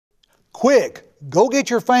Quick, go get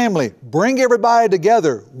your family. Bring everybody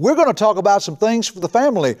together. We're going to talk about some things for the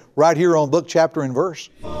family right here on Book, Chapter, and Verse.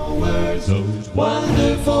 Those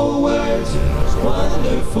wonderful words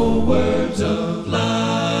of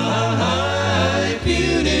life.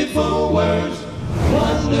 Beautiful words,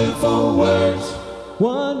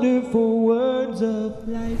 wonderful words of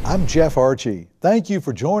life. I'm Jeff Archie. Thank you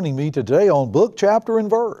for joining me today on Book, Chapter, and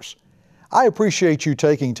Verse. I appreciate you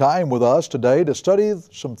taking time with us today to study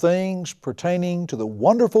some things pertaining to the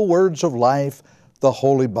wonderful words of life, the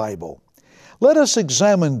Holy Bible. Let us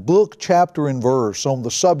examine book, chapter, and verse on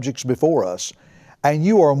the subjects before us, and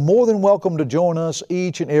you are more than welcome to join us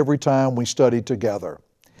each and every time we study together.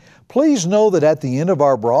 Please know that at the end of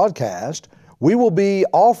our broadcast, we will be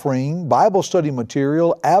offering Bible study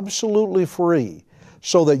material absolutely free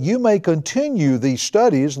so that you may continue these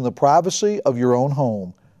studies in the privacy of your own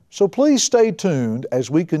home. So please stay tuned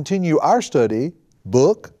as we continue our study,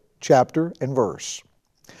 book, chapter, and verse.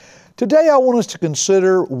 Today I want us to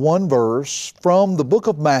consider one verse from the book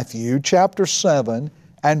of Matthew, chapter 7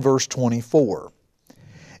 and verse 24.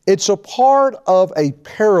 It's a part of a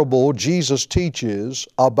parable Jesus teaches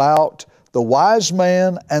about the wise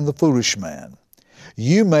man and the foolish man.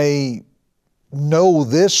 You may know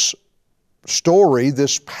this story,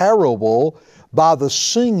 this parable, by the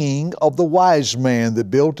singing of the wise man that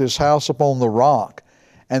built his house upon the rock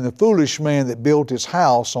and the foolish man that built his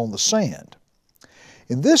house on the sand.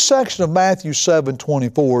 In this section of Matthew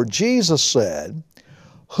 7:24, Jesus said,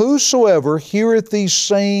 "Whosoever heareth these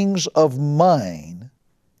sayings of mine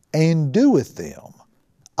and doeth them,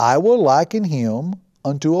 I will liken him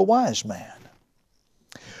unto a wise man."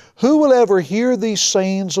 Who will ever hear these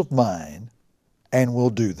sayings of mine and will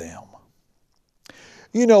do them?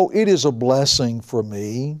 You know, it is a blessing for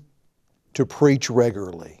me to preach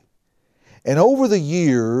regularly. And over the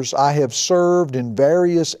years, I have served in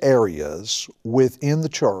various areas within the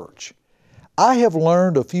church. I have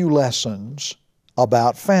learned a few lessons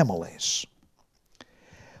about families.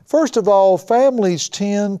 First of all, families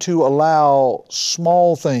tend to allow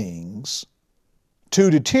small things to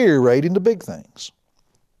deteriorate into big things.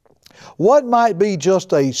 What might be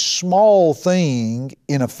just a small thing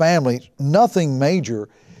in a family, nothing major,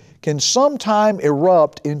 can sometime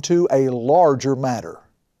erupt into a larger matter.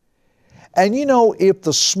 And you know, if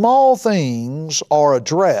the small things are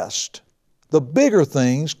addressed, the bigger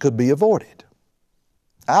things could be avoided.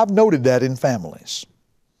 I've noted that in families.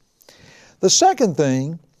 The second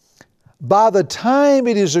thing, by the time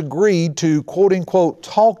it is agreed to quote unquote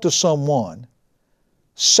talk to someone,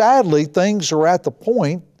 sadly things are at the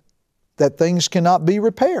point that things cannot be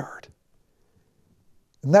repaired.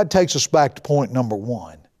 And that takes us back to point number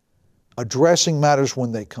one, addressing matters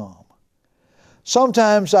when they come.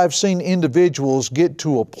 Sometimes I've seen individuals get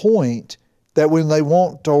to a point that when they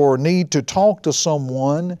want or need to talk to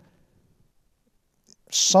someone,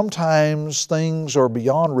 sometimes things are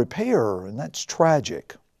beyond repair, and that's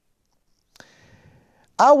tragic.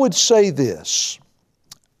 I would say this,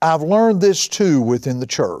 I've learned this too within the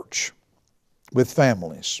church, with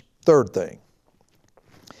families. Third thing,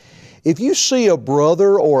 if you see a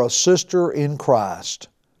brother or a sister in Christ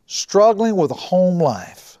struggling with a home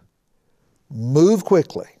life, move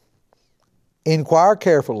quickly, inquire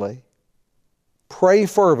carefully, pray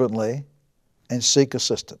fervently, and seek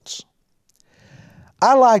assistance.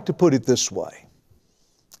 I like to put it this way.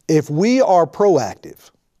 If we are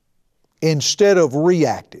proactive instead of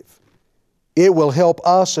reactive, it will help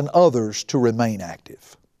us and others to remain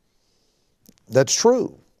active. That's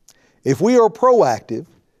true. If we are proactive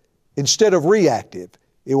instead of reactive,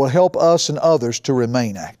 it will help us and others to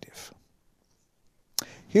remain active.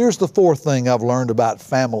 Here's the fourth thing I've learned about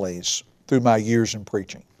families through my years in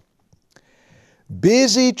preaching.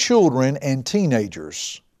 Busy children and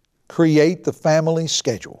teenagers create the family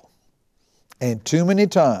schedule, and too many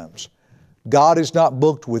times God is not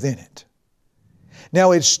booked within it.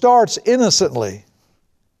 Now it starts innocently,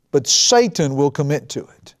 but Satan will commit to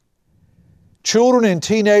it. Children and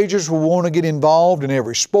teenagers will want to get involved in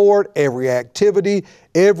every sport, every activity,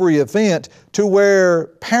 every event, to where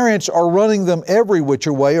parents are running them every which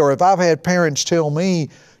way. Or if I've had parents tell me,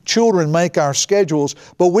 children make our schedules,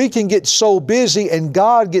 but we can get so busy and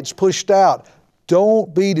God gets pushed out.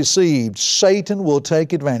 Don't be deceived. Satan will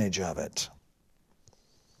take advantage of it.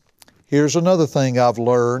 Here's another thing I've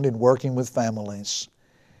learned in working with families.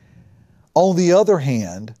 On the other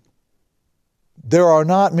hand, there are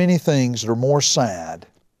not many things that are more sad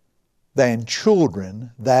than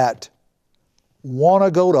children that want to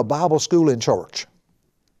go to Bible school and church,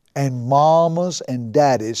 and mamas and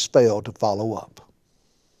daddies fail to follow up.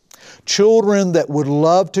 children that would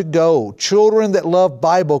love to go, children that love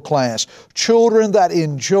Bible class, children that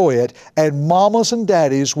enjoy it, and mamas and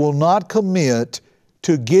daddies will not commit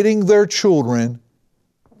to getting their children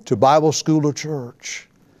to Bible school or church.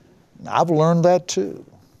 I've learned that too.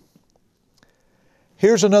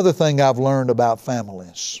 Here's another thing I've learned about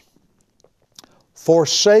families.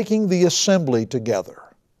 Forsaking the assembly together,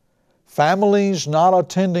 families not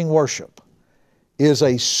attending worship, is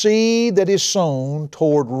a seed that is sown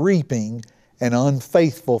toward reaping an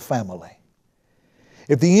unfaithful family.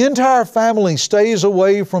 If the entire family stays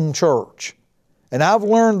away from church, and I've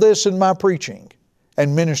learned this in my preaching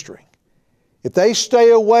and ministering, if they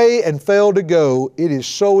stay away and fail to go, it is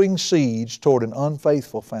sowing seeds toward an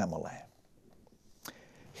unfaithful family.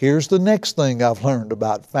 Here's the next thing I've learned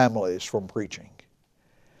about families from preaching.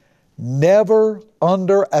 Never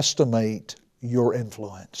underestimate your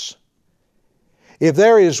influence. If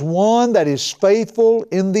there is one that is faithful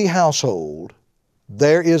in the household,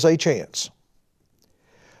 there is a chance.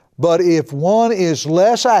 But if one is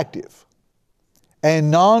less active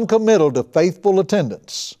and non-committal to faithful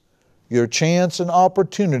attendance, your chance and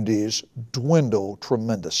opportunities dwindle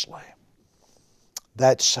tremendously.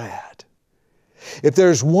 That's sad. If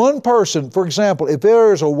there's one person, for example, if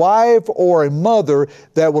there is a wife or a mother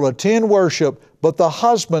that will attend worship, but the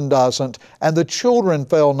husband doesn't, and the children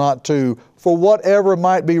fail not to, for whatever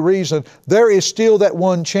might be reason, there is still that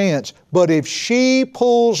one chance. But if she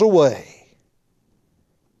pulls away,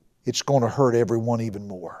 it's going to hurt everyone even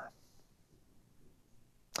more.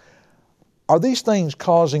 Are these things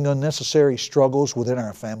causing unnecessary struggles within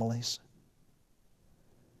our families?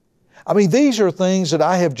 I mean, these are things that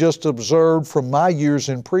I have just observed from my years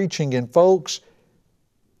in preaching, and folks,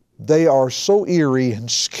 they are so eerie and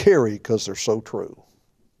scary because they're so true.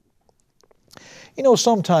 You know,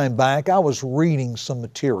 some time back I was reading some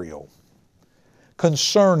material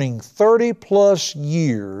concerning 30+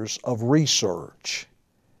 years of research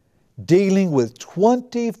dealing with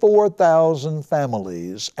 24,000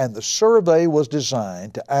 families, and the survey was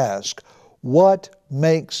designed to ask, what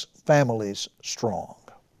makes families strong?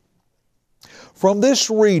 From this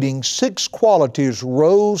reading, 6 qualities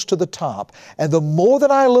rose to the top, and the more that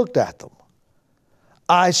I looked at them,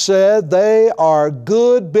 I said they are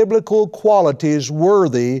good biblical qualities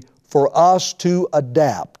worthy for us to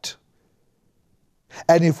adapt.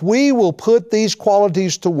 And if we will put these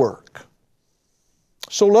qualities to work.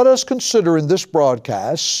 So let us consider in this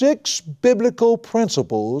broadcast 6 biblical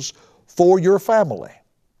principles for your family.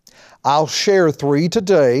 I'll share 3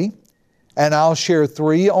 today, and I'll share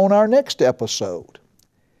 3 on our next episode.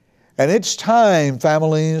 And it's time,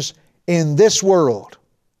 families, in this world,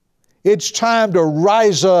 it's time to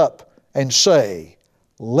rise up and say,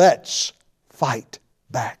 let's fight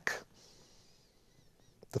back.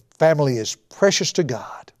 The family is precious to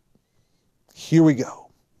God. Here we go.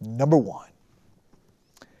 Number 1.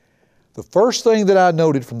 The first thing that I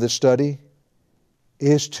noted from this study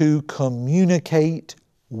is to communicate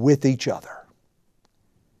with each other.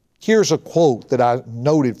 Here's a quote that I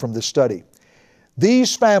noted from this study.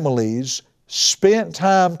 These families spent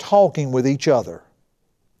time talking with each other.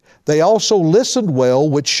 They also listened well,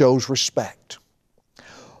 which shows respect.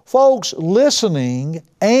 Folks, listening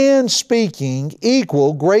and speaking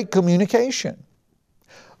equal great communication.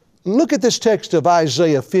 Look at this text of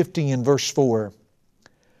Isaiah 50 and verse 4.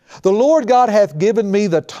 The Lord God hath given me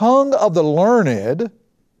the tongue of the learned,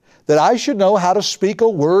 that I should know how to speak a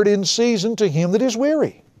word in season to him that is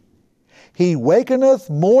weary. He wakeneth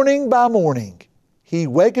morning by morning. He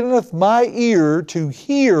wakeneth my ear to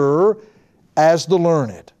hear as the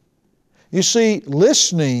learned. You see,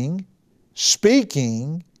 listening,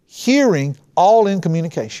 speaking, hearing, all in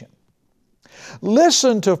communication.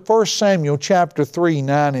 Listen to 1 Samuel chapter 3,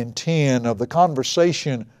 9 and 10 of the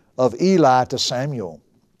conversation of Eli to Samuel.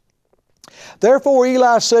 Therefore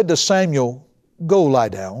Eli said to Samuel, Go lie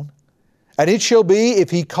down, and it shall be, if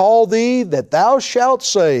he call thee, that thou shalt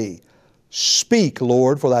say, Speak,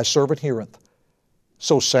 Lord, for thy servant heareth.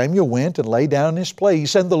 So Samuel went and lay down in his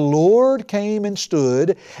place, and the Lord came and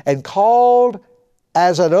stood and called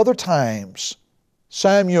as at other times,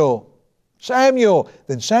 Samuel, Samuel.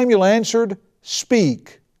 Then Samuel answered,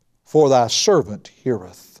 Speak, for thy servant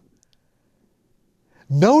heareth.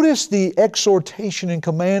 Notice the exhortation and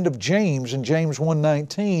command of James in James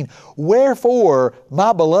 1:19. Wherefore,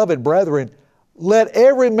 my beloved brethren, let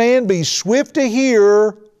every man be swift to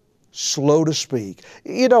hear, slow to speak.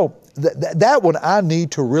 You know, that one I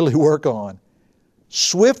need to really work on.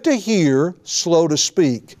 Swift to hear, slow to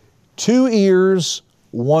speak. 2 ears,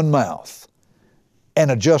 1 mouth.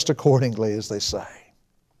 And adjust accordingly, as they say.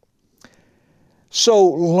 So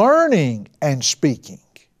learning and speaking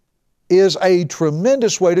is a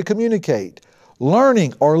tremendous way to communicate.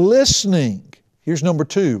 Learning or listening. Here's number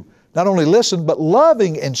 2. Not only listen, but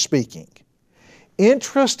loving and speaking.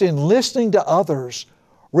 Interest in listening to others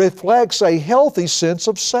reflects a healthy sense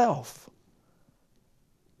of self.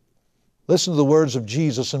 Listen to the words of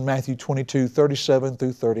Jesus in Matthew 22:37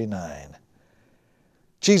 through 39.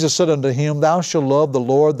 Jesus said unto him, Thou shalt love the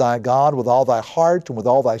Lord thy God with all thy heart and with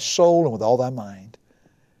all thy soul and with all thy mind.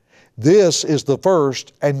 This is the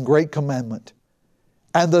first and great commandment.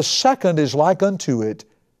 And the second is like unto it,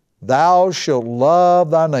 Thou shalt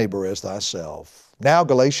love thy neighbor as thyself. Now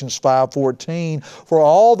Galatians 5:14, For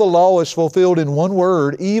all the law is fulfilled in one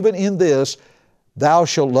word, even in this, Thou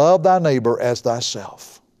shalt love thy neighbor as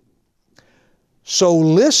thyself. So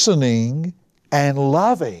listening and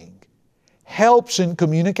loving helps in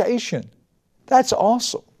communication. That's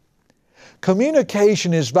awesome.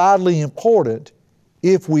 Communication is vitally important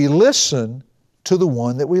if we listen to the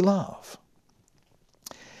one that we love.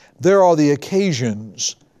 There are the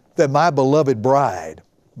occasions that my beloved bride,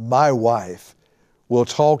 my wife, will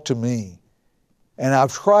talk to me, and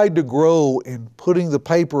I've tried to grow in putting the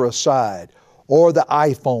paper aside or the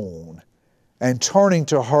iPhone and turning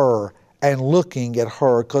to her and looking at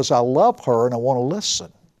her because I love her and I want to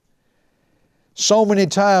listen. So many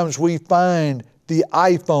times we find the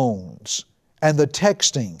iPhones and the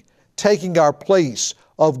texting taking our place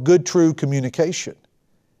of good, true communication.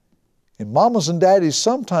 And mamas and daddies,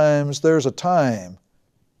 sometimes there's a time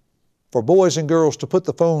for boys and girls to put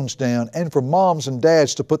the phones down and for moms and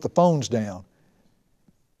dads to put the phones down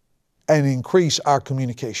and increase our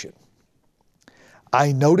communication.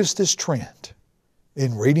 I noticed this trend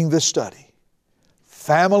in reading this study.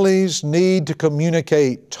 Families need to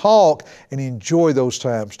communicate, talk, and enjoy those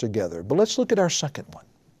times together. But let's look at our second one.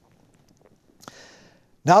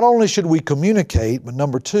 Not only should we communicate, but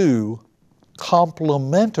number 2,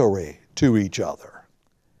 complementary to each other.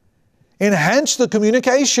 Enhance the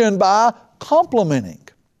communication by complimenting.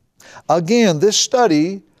 Again, this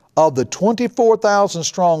study of the 24,000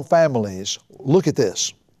 strong families, look at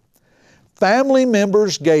this. Family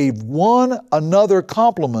members gave one another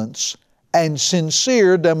compliments and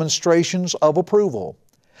sincere demonstrations of approval.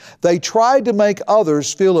 They tried to make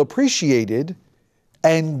others feel appreciated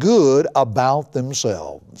and good about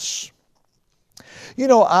themselves. You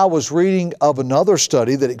know, I was reading of another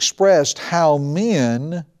study that expressed how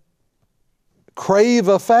men crave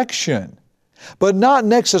affection, but not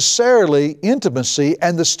necessarily intimacy,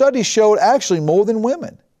 and the study showed actually more than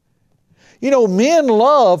women. You know, men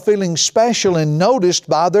love feeling special and noticed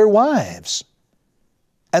by their wives.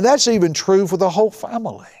 And that's even true for the whole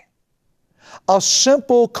family. A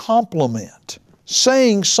simple compliment,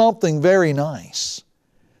 saying something very nice,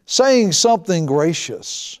 saying something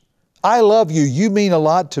gracious. I love you, you mean a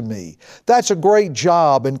lot to me. That's a great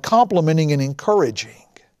job in complimenting and encouraging.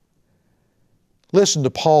 Listen to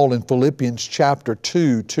Paul in Philippians chapter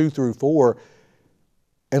 2, 2 through 4,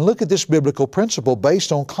 and look at this biblical principle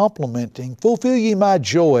based on complimenting. Fulfill ye my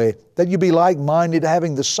joy, that you be like-minded,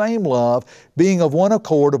 having the same love, being of one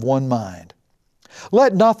accord, of one mind.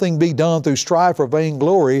 Let nothing be done through strife or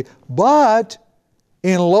vainglory, but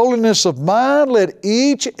in lowliness of mind let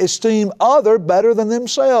each esteem other better than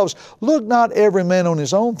themselves. Look not every man on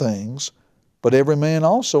his own things, but every man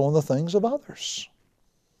also on the things of others.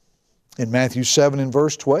 In Matthew 7 and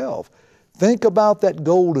verse 12, think about that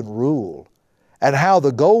golden rule and how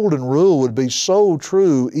the golden rule would be so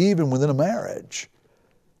true even within a marriage.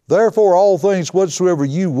 Therefore, all things whatsoever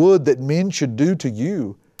you would that men should do to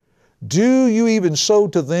you, do you even so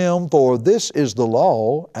to them, for this is the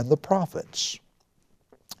law and the prophets.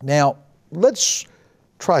 Now, let's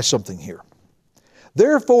try something here.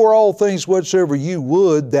 Therefore, all things whatsoever you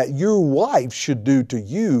would that your wife should do to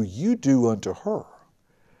you, you do unto her.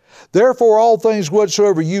 Therefore, all things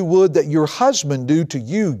whatsoever you would that your husband do to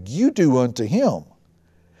you, you do unto him.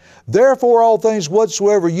 Therefore, all things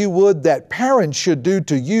whatsoever you would that parents should do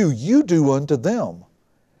to you, you do unto them.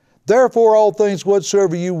 Therefore, all things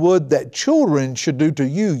whatsoever you would that children should do to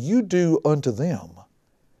you, you do unto them.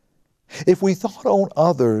 If we thought on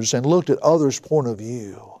others and looked at others' point of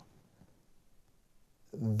view,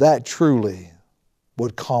 that truly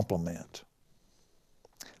would compliment.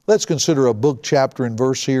 Let's consider a book chapter and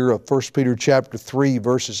verse here of 1 Peter chapter 3,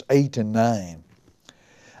 verses 8 and 9.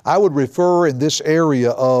 I would refer in this area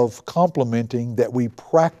of complimenting that we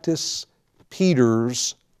practice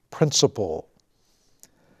Peter's principle.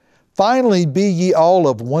 Finally, be ye all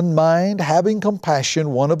of one mind, having compassion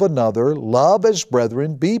one of another, love as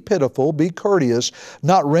brethren, be pitiful, be courteous,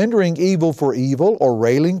 not rendering evil for evil or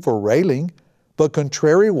railing for railing, but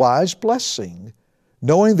contrariwise blessing,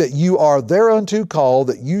 knowing that you are thereunto called,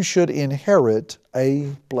 that you should inherit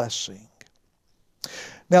a blessing.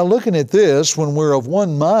 Now, looking at this, when we're of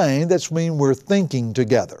one mind, that's mean we're thinking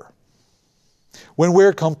together. When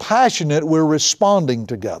we're compassionate, we're responding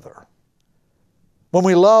together. When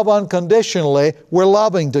we love unconditionally, we're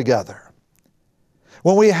loving together.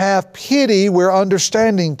 When we have pity, we're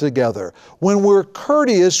understanding together. When we're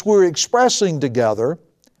courteous, we're expressing together.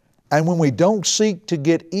 And when we don't seek to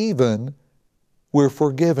get even, we're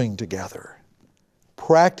forgiving together.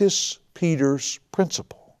 Practice Peter's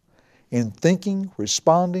principle in thinking,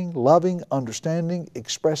 responding, loving, understanding,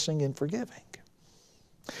 expressing, and forgiving.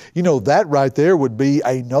 You know, that right there would be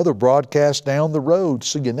another broadcast down the road,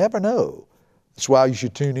 so you never know. That's why you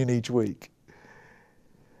should tune in each week.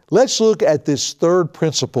 Let's look at this third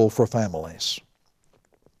principle for families.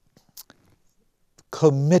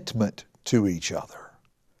 Commitment to each other.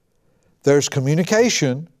 There's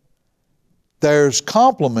communication, there's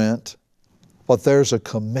compliment, but there's a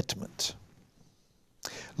commitment.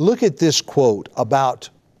 Look at this quote about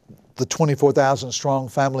the 24,000 strong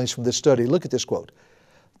families from this study. Look at this quote.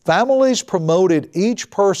 Families promoted each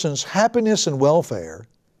person's happiness and welfare,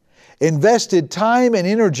 invested time and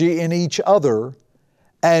energy in each other,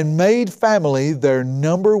 and made family their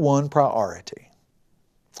number one priority.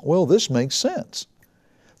 Well, this makes sense.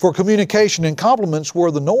 For communication and compliments were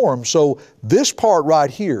the norm, so this part right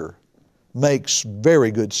here makes very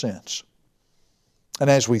good sense. And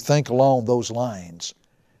as we think along those lines,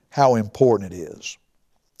 how important it is.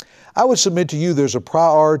 I would submit to you there's a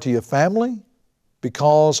priority of family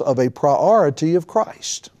because of a priority of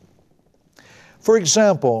Christ. For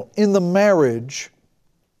example, in the marriage,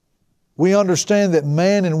 we understand that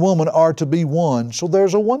man and woman are to be one, so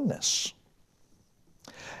there's a oneness.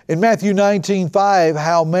 In Matthew 19:5,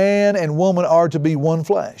 how man and woman are to be one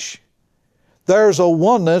flesh. There's a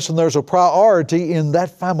oneness and there's a priority in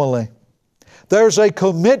that family. There's a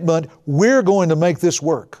commitment, we're going to make this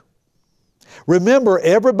work. Remember,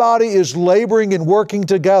 everybody is laboring and working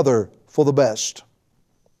together for the best.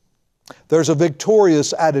 There's a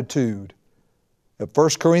victorious attitude. In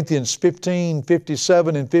 1 Corinthians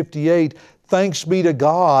 15:57 and 58, thanks be to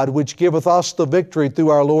God which giveth us the victory through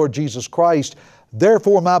our Lord Jesus Christ.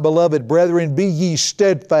 Therefore, my beloved brethren, be ye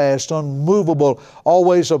steadfast, unmovable,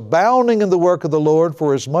 always abounding in the work of the Lord,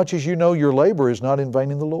 for as much as you know your labor is not in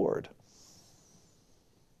vain in the Lord.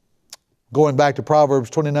 Going back to Proverbs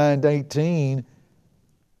 29:18,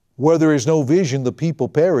 where there is no vision, the people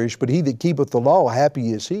perish, but he that keepeth the law,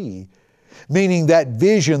 happy is he. Meaning that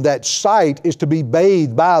vision, that sight is to be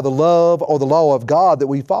bathed by the love or the law of God that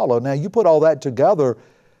we follow. Now you put all that together,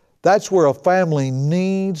 that's where a family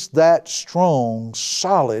needs that strong,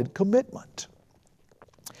 solid commitment.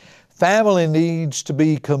 Family needs to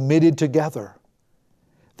be committed together.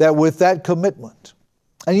 That with that commitment,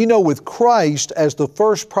 and you know, with Christ as the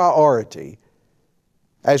first priority,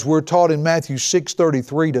 as we're taught in Matthew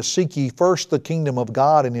 6:33, to seek ye first the kingdom of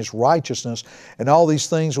God and His righteousness, and all these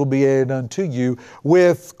things will be added unto you.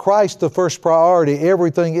 With Christ the first priority,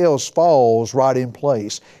 everything else falls right in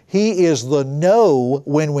place. He is the no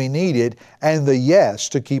when we need it and the yes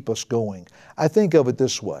to keep us going. I think of it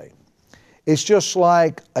this way. It's just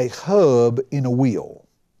like a hub in a wheel.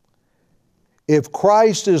 If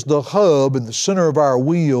Christ is the hub in the center of our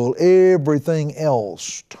wheel, everything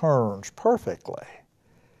else turns perfectly.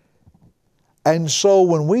 And so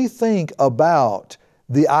when we think about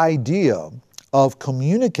the idea of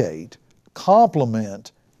communicate,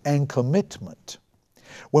 compliment, and commitment,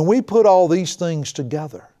 when we put all these things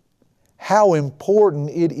together, how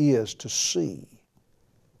important it is to see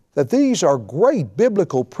that these are great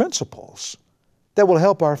biblical principles that will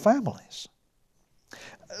help our families.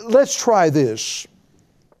 Let's try this.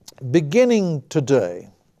 Beginning today,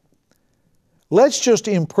 let's just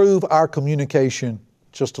improve our communication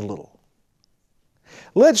just a little.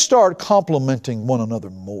 Let's start complimenting one another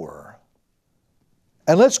more.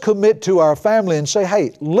 And let's commit to our family and say,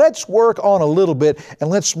 hey, let's work on a little bit and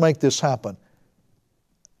let's make this happen.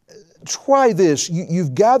 Try this.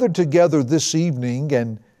 You've gathered together this evening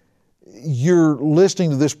and you're listening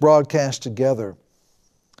to this broadcast together.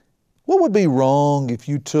 What would be wrong if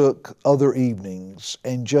you took other evenings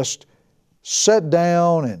and just sat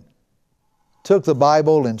down and took the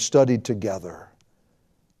Bible and studied together?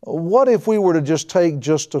 What if we were to just take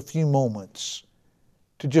just a few moments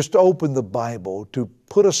to just open the Bible, to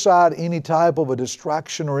put aside any type of a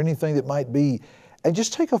distraction or anything that might be, and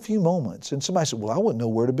just take a few moments? And somebody said, well, I wouldn't know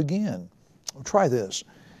where to begin. Well, try this.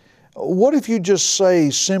 What if you just say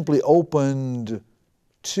simply opened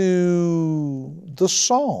to the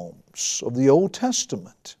Psalms of the Old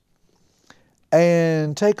Testament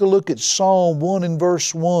and take a look at Psalm 1 and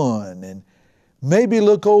verse 1, and maybe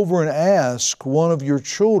look over and ask one of your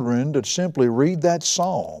children to simply read that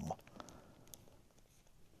psalm.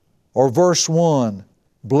 Or verse 1,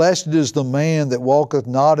 blessed is the man that walketh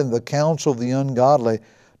not in the counsel of the ungodly,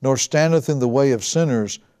 nor standeth in the way of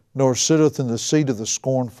sinners, nor sitteth in the seat of the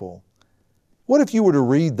scornful. What if you were to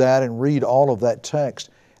read that and read all of that text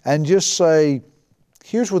and just say,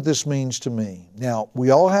 here's what this means to me. Now, we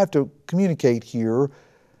all have to communicate here.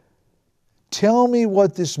 Tell me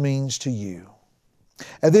what this means to you.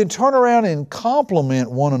 And then turn around and compliment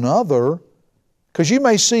one another, because you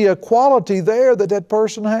may see a quality there that that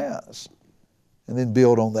person has. And then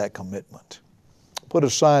build on that commitment. Put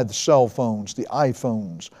aside the cell phones, the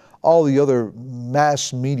iPhones, all the other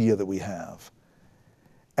mass media that we have.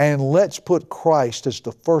 And let's put Christ as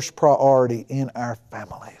the first priority in our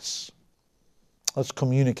families. Let's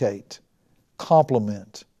communicate,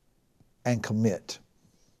 compliment, and commit.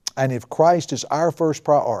 And if Christ is our first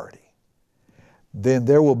priority, then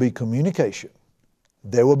there will be communication,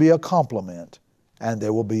 there will be a compliment, and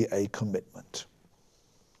there will be a commitment.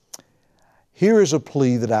 Here is a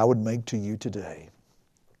plea that I would make to you today.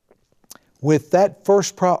 With that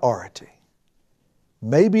first priority,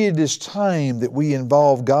 maybe it is time that we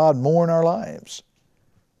involve God more in our lives.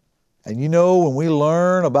 And you know, when we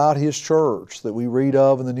learn about His church that we read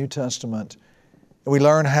of in the New Testament, and we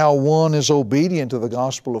learn how one is obedient to the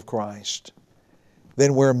gospel of Christ,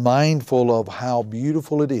 then we're mindful of how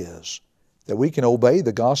beautiful it is that we can obey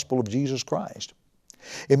the gospel of Jesus Christ.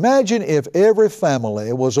 Imagine if every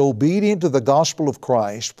family was obedient to the gospel of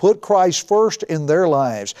Christ, put Christ first in their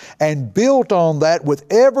lives, and built on that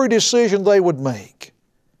with every decision they would make.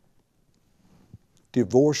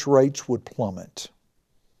 Divorce rates would plummet.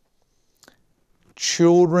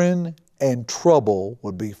 Children and trouble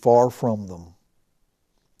would be far from them.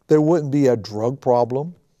 There wouldn't be a drug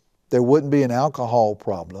problem. There wouldn't be an alcohol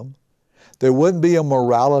problem. There wouldn't be a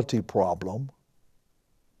morality problem.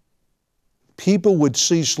 People would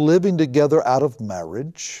cease living together out of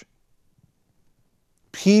marriage.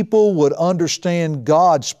 People would understand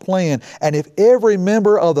God's plan. And if every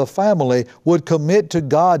member of the family would commit to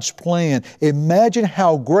God's plan, imagine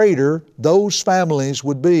how greater those families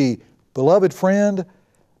would be. Beloved friend,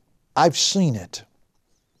 I've seen it.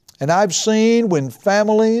 And I've seen when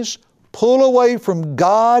families pull away from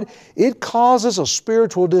God, it causes a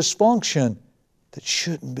spiritual dysfunction that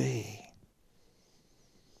shouldn't be.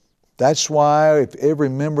 That's why if every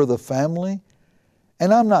member of the family,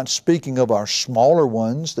 and I'm not speaking of our smaller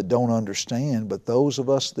ones that don't understand, but those of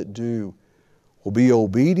us that do, will be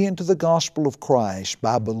obedient to the gospel of Christ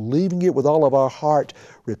by believing it with all of our heart,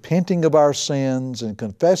 repenting of our sins, and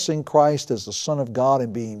confessing Christ as the Son of God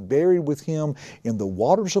and being buried with Him in the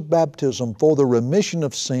waters of baptism for the remission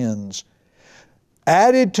of sins.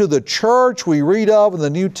 Added to the church we read of in the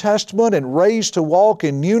New Testament and raised to walk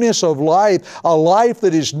in newness of life, a life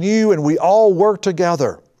that is new, and we all work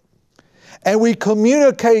together. And we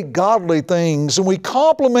communicate godly things, and we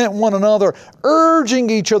compliment one another, urging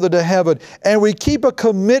each other to heaven, and we keep a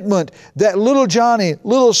commitment that little Johnny,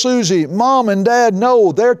 little Susie, mom and dad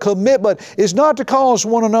know their commitment is not to cause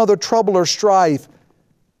one another trouble or strife,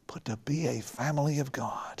 but to be a family of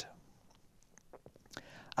God.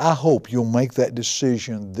 I hope you'll make that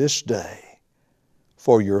decision this day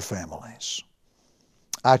for your families.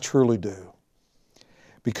 I truly do.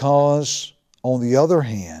 Because, on the other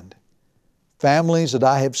hand, families that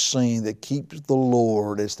I have seen that keep the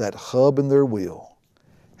Lord as that hub in their will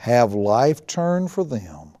have life turned for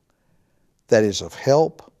them that is of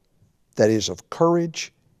help, that is of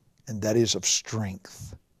courage, and that is of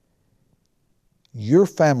strength. Your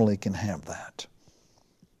family can have that.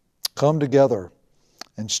 Come together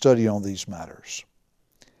and study on these matters.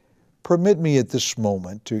 Permit me at this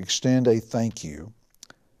moment to extend a thank you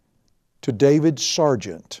to David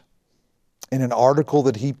Sargent in an article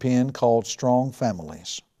that he penned called Strong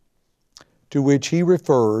Families, to which he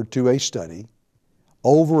referred to a study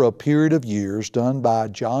over a period of years done by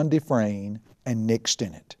John Dufresne and Nick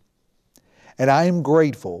Stinnett. And I am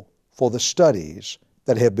grateful for the studies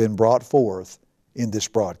that have been brought forth in this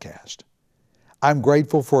broadcast. I'm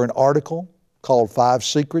grateful for an article called 5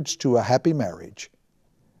 Secrets to a Happy Marriage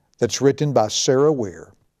that's written by Sarah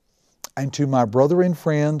Ware, and to my brother and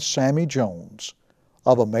friend Sammy Jones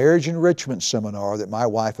of a marriage enrichment seminar that my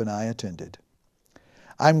wife and I attended.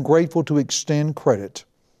 I'm grateful to extend credit,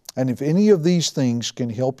 and if any of these things can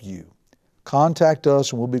help you, contact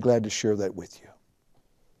us and we'll be glad to share that with you.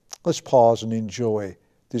 Let's pause and enjoy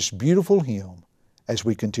this beautiful hymn as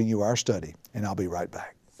we continue our study, and I'll be right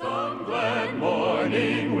back. Some glad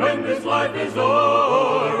morning when this life is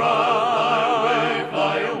o'er, I'll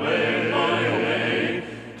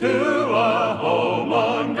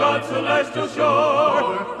celestial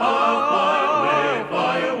shore. I'll fly away,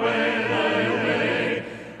 fly away.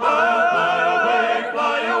 I'll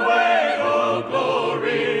fly away, oh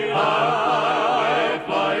glory. I'll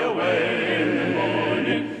fly away in the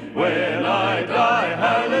morning. When I die,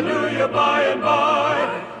 hallelujah, by and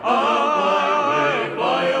by. I'll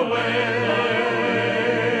fly away.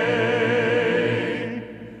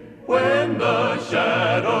 When the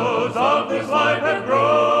shadows of this life have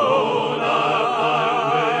grown,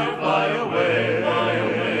 I'll fly away,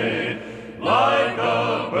 like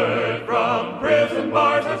a bird from prison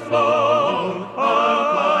bars that's flown.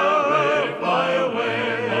 I'll fly away.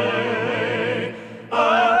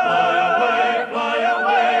 I'll fly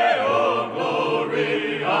away, oh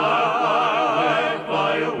glory. I'll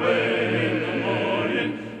fly away in the morning.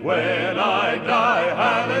 When I die,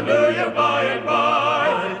 hallelujah, by and by.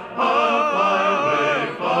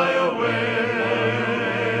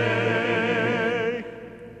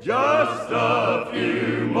 Just a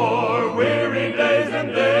few more weary days and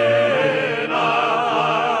then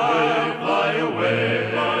I'll fly away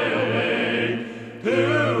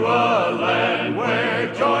to a land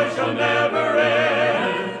where joy shall never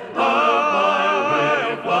end.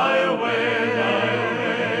 I'll fly away.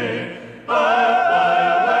 I'll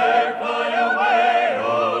fly away,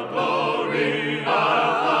 oh glory.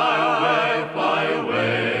 I'll fly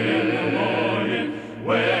away in the morning.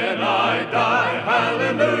 When I die,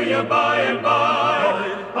 hallelujah, by and by.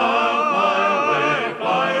 I'll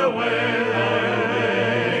fly away.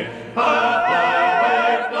 I'll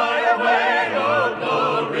fly away, oh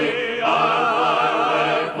glory.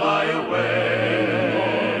 I'll fly away in the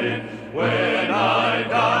morning. When I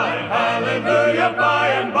die, hallelujah, by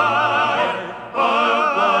and by. I'll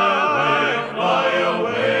fly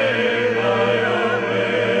away.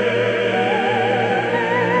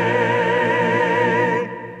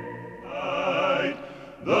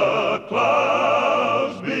 The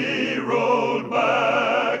clouds be rolled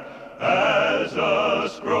back as a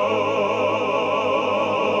scroll.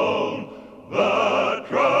 The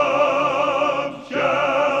trump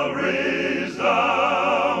shall resound,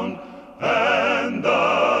 and the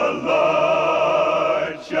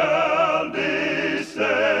light shall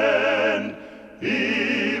descend.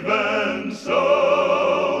 Even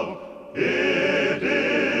so, it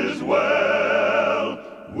is well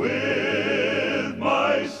with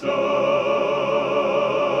my soul.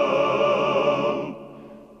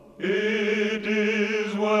 It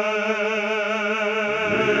is well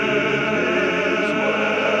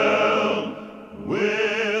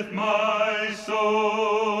with my soul.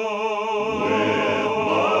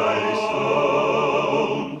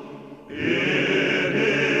 It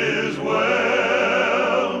is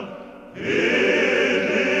well.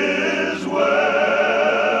 It is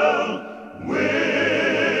well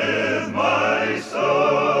with my soul.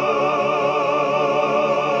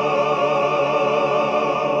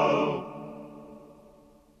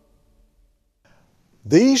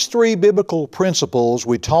 These three biblical principles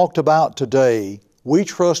we talked about today, we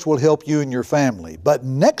trust will help you and your family. But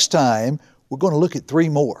next time, we're going to look at three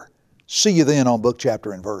more. See you then on Book,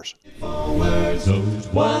 Chapter, and Verse. Words, those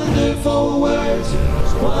wonderful words,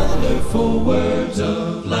 wonderful words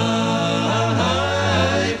of life.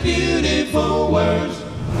 Beautiful words,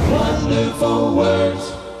 wonderful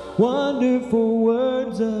words, wonderful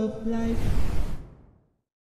words of life.